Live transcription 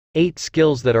8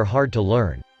 skills that are hard to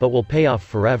learn, but will pay off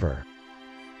forever.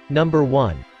 Number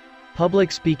 1.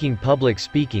 Public speaking. Public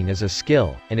speaking is a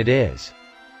skill, and it is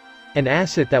an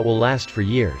asset that will last for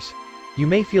years. You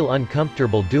may feel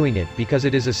uncomfortable doing it because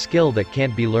it is a skill that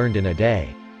can't be learned in a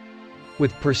day.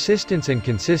 With persistence and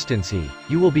consistency,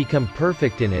 you will become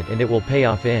perfect in it and it will pay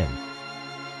off in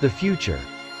the future.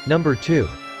 Number 2.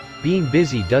 Being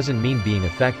busy doesn't mean being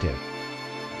effective.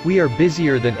 We are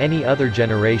busier than any other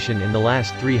generation in the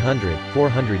last 300,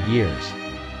 400 years.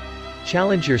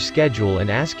 Challenge your schedule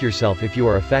and ask yourself if you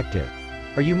are effective.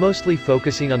 Are you mostly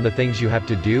focusing on the things you have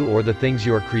to do or the things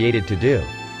you are created to do?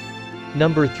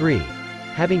 Number 3.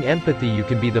 Having empathy. You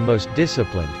can be the most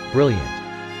disciplined, brilliant,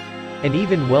 and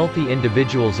even wealthy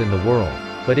individuals in the world,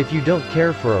 but if you don't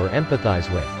care for or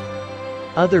empathize with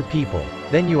other people,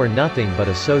 then you are nothing but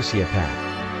a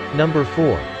sociopath. Number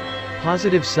 4.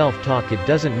 Positive self-talk. It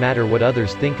doesn't matter what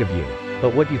others think of you,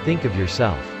 but what you think of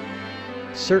yourself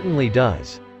certainly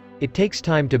does. It takes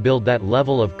time to build that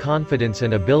level of confidence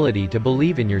and ability to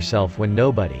believe in yourself when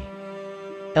nobody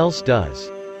else does.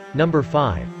 Number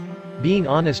 5. Being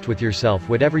honest with yourself.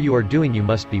 Whatever you are doing, you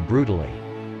must be brutally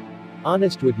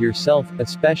honest with yourself,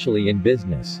 especially in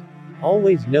business.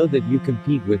 Always know that you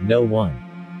compete with no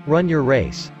one. Run your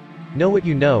race. Know what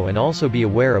you know and also be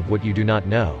aware of what you do not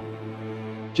know.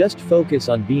 Just focus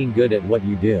on being good at what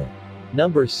you do.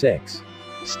 Number 6.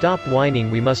 Stop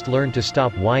whining. We must learn to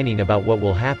stop whining about what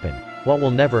will happen, what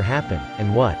will never happen,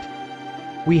 and what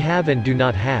we have and do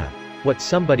not have, what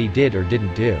somebody did or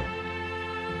didn't do.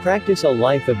 Practice a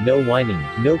life of no whining,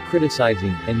 no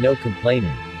criticizing, and no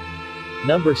complaining.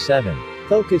 Number 7.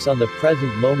 Focus on the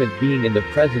present moment. Being in the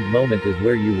present moment is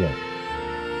where you will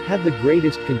have the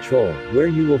greatest control, where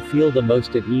you will feel the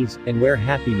most at ease, and where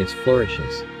happiness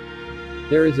flourishes.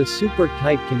 There is a super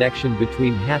tight connection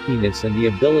between happiness and the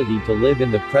ability to live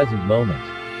in the present moment.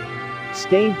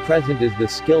 Staying present is the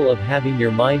skill of having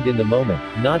your mind in the moment,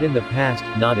 not in the past,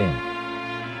 not in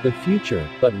the future,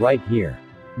 but right here.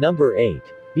 Number 8.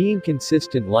 Being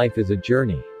consistent. Life is a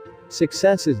journey.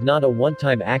 Success is not a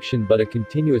one-time action but a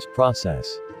continuous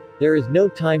process. There is no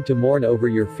time to mourn over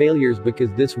your failures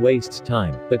because this wastes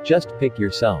time, but just pick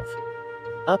yourself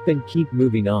up and keep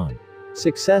moving on.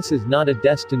 Success is not a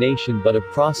destination but a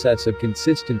process of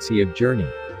consistency of journey.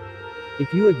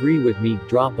 If you agree with me,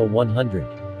 drop a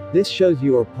 100. This shows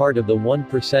you are part of the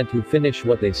 1% who finish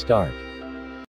what they start.